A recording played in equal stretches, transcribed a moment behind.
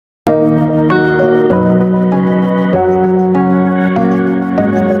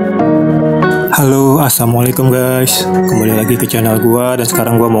Assalamualaikum guys, kembali lagi ke channel gua, dan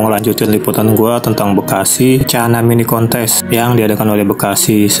sekarang gua mau ngelanjutin liputan gua tentang Bekasi Channa mini kontes yang diadakan oleh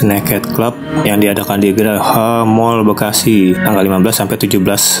Bekasi Snakehead Club yang diadakan di Geraha Mall Bekasi tanggal 15 sampai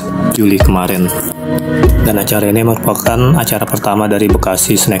 17 Juli kemarin. Dan acara ini merupakan acara pertama dari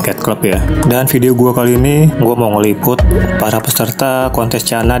Bekasi Snakehead Club ya. Dan video gua kali ini gua mau ngeliput para peserta kontes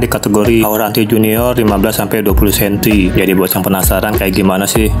Channa di kategori Auranti Junior 15 sampai 20 cm. Jadi buat yang penasaran kayak gimana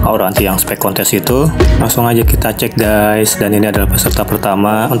sih Auranti yang spek kontes itu, langsung aja kita cek guys. Dan ini adalah peserta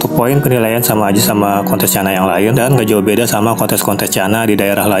pertama. Untuk poin penilaian sama aja sama kontes Channa yang lain, dan gak jauh beda sama kontes-kontes Channa di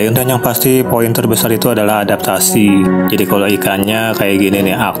daerah lain. Dan yang pasti poin terbesar itu adalah adaptasi. Jadi kalau ikannya kayak gini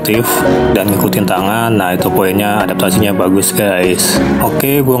nih, aktif dan ngikutin tangan, nah itu poinnya, adaptasinya bagus guys.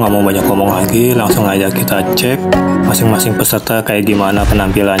 Oke, gue nggak mau banyak ngomong lagi, langsung aja kita cek masing-masing peserta kayak gimana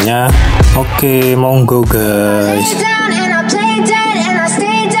penampilannya. Oke, monggo guys.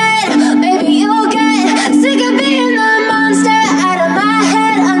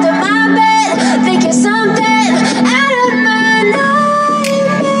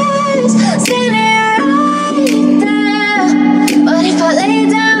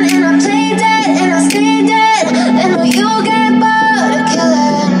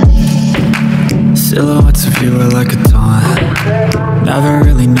 Silhouettes of you are like a taunt. Never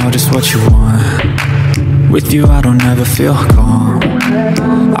really know just what you want. With you I don't ever feel calm.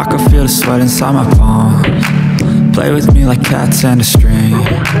 I can feel the sweat inside my palms. Play with me like cats and a string.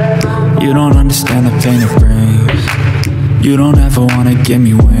 You don't understand the pain it brings. You don't ever wanna give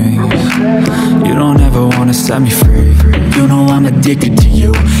me wings. You don't ever wanna set me free. You know I'm addicted to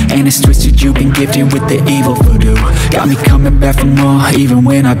you, and it's twisted, you've been gifted with the evil voodoo. Got me coming back for more, even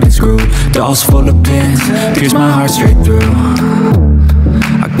when I've been screwed. Dolls full of pins, pierce my heart straight through.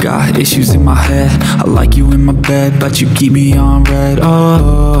 I got issues in my head, I like you in my bed, but you keep me on red.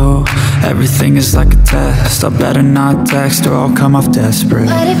 Oh, everything is like a test, I better not text or I'll come off desperate.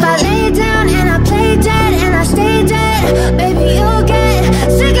 But if I lay down and I play dead and I stay dead, baby you'll get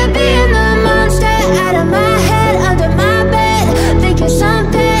sick of being the monster out of my head, under my bed, thinking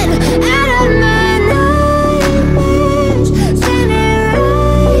something out of my nightmares, standing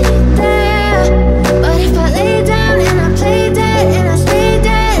right there. But if I lay down and I play dead and I stay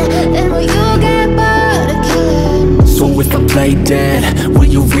dead, then will you get bored of killing? So if I play dead, will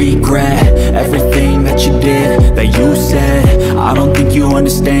you regret everything that you did, that you said? I don't think you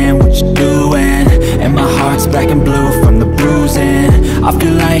understand what you're doing, and my heart's black and blue from the bruising. I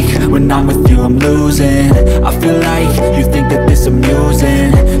feel like when I'm with you I'm losing. I feel like you think that this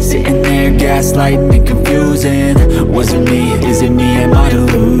amusing, sitting there gaslighting and confusing. Was it me? Is it me? Am I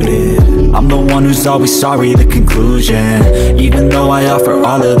deluded? I'm the one who's always sorry, the conclusion, even though I offer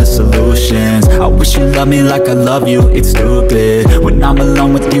all of the solutions. I wish you loved me like I love you, it's stupid. When I'm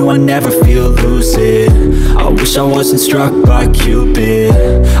alone with you I never feel lucid. I wish I wasn't struck by Cupid.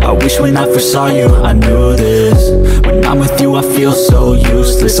 I wish when I first saw you I knew this. When I'm with you I feel so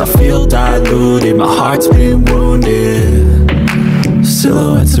useless, I feel diluted, my heart's been wounded.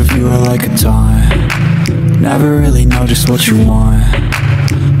 Silhouettes of you are like a taunt. Never really know just what you want.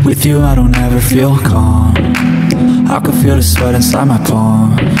 With you I don't ever feel calm. I can feel the sweat inside my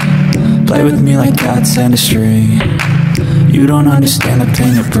palms. Play with me like cats and a string. You don't understand the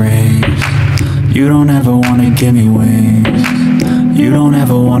pain it brings. You don't ever wanna give me wings. You don't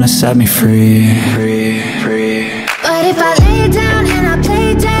ever wanna set me free. But if I lay down and I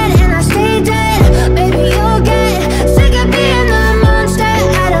play dead and I stay dead, baby you'll get sick of being the monster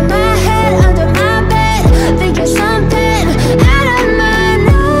out of my head, under my bed, thinking something out of my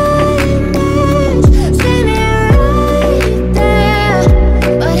nightmares, standing right there.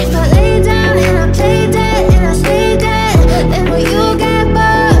 But if I lay down and I play dead and I stay dead, then will you get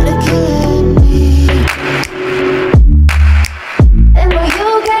bored of killing me? Then will you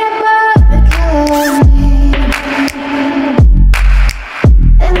get bored of killing me?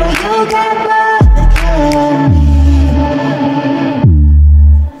 And will you get bored of killing me?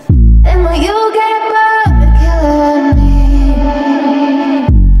 And will you get bored of killing me?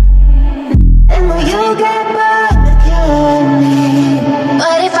 And will you get bored of killing me?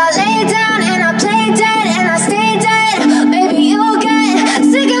 But if I lay down and I play dead and I stay dead, baby you'll get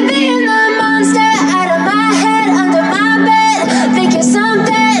sick of being the monster out of my head, under my bed, thinking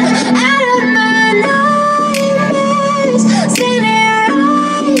something out of my nightmares, standing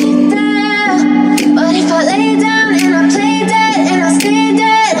right there. But if I lay down and I play dead and I stay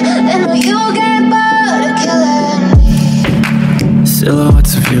dead, then will you get bored of killing me?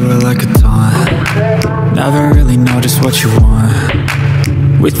 Silhouettes of you are like a taunt. Never really know just what you want.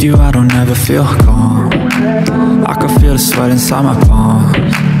 With you I don't ever feel calm. I can feel the sweat inside my palms.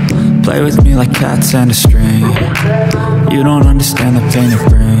 Play with me like cats and a string. You don't understand the pain it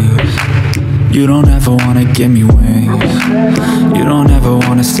brings. You don't ever wanna give me wings. You don't ever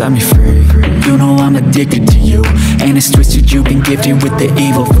wanna set me free. You know I'm addicted to you, and it's twisted, you've been gifted with the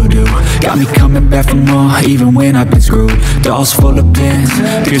evil voodoo. Got me coming back for more, even when I've been screwed. Dolls full of pins,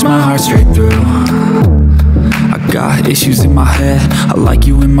 pierce my heart straight through. I got issues in my head, I like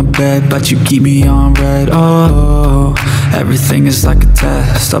you in my bed, but you keep me on red. Oh, everything is like a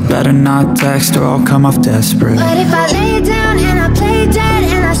test, I better not text or I'll come off desperate. But if I lay down and I play dead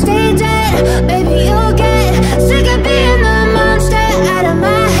and I stay dead, baby, you'll get sick of being the monster out of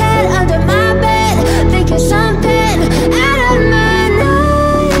my head, under my bed, thinking something out of my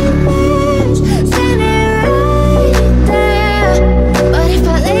nightmares, standing right there. But if I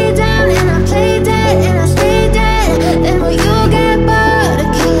lay down and I play dead and I stay dead, then will you get bored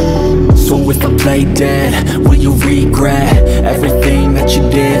of killing? So if I play dead, will you regret everything that you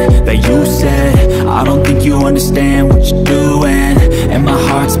did, that you said? I don't think you understand what you're doing, and my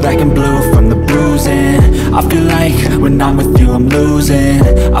heart's black and blue from the bruising. I feel like when I'm with you I'm losing.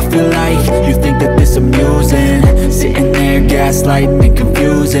 I feel like you think that this amusing, sitting there gaslighting and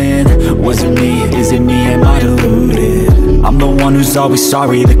confusing. Was it me? Is it me? Am I deluded? I'm the one who's always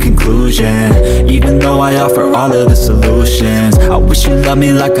sorry, the conclusion, even though I offer all of the solutions. I wish you loved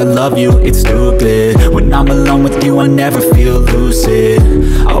me like I love you, it's stupid. When I'm alone with you I never feel lucid.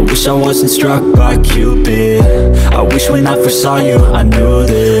 I wish I wasn't struck by Cupid. I wish when I first saw you I knew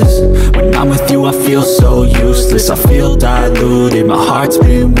this. When I'm with you I feel so useless, I feel diluted, my heart's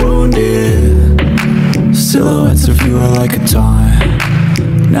been wounded. Silhouettes of you are like a taunt,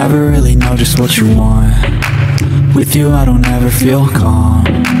 never really know just what you want. With you I don't ever feel calm,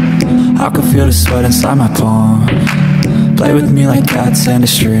 I can feel the sweat inside my palm. Play with me like cats and a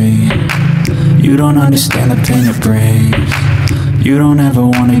string. You don't understand the pain it brings. You don't ever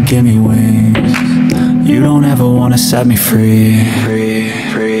wanna give me wings. You don't ever wanna set me free.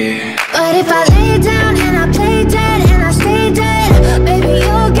 But if I lay down and I play dead and I stay dead, baby,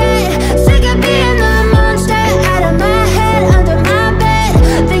 you'll get sick of being the monster out of my head, under my bed,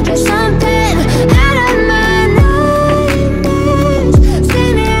 thinking something out of my nightmares,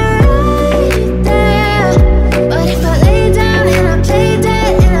 standing right there. But if I lay down and I play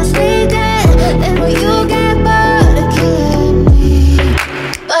dead and I stay dead, then will you get bored of killing me?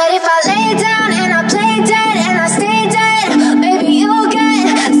 But if I lay down and I play dead and I stay dead, baby, you'll get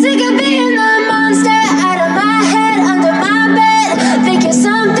sick of being the monster out of my head, under my bed, thinking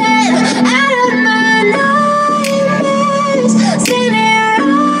something out of my nightmares, standing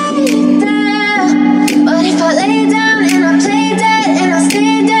right there. But if I lay down and I play dead and I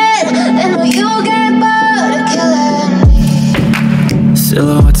stay dead, then will you get bored of killing me?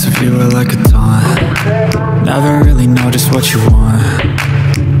 Silhouettes of you are like a taunt, never really know just what you want.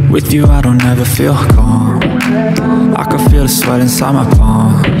 With you I don't ever feel calm, I can feel the sweat inside my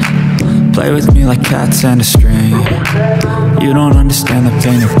palm. Play with me like cats and a string. You don't understand the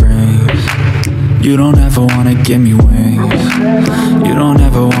pain it brings. You don't ever wanna give me wings. You don't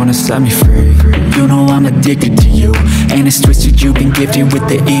ever wanna set me free. You know I'm addicted to you, and it's twisted, you've been gifted with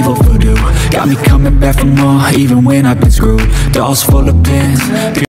the evil voodoo. Got me coming back for more, even when I've been screwed. Dolls full of pins,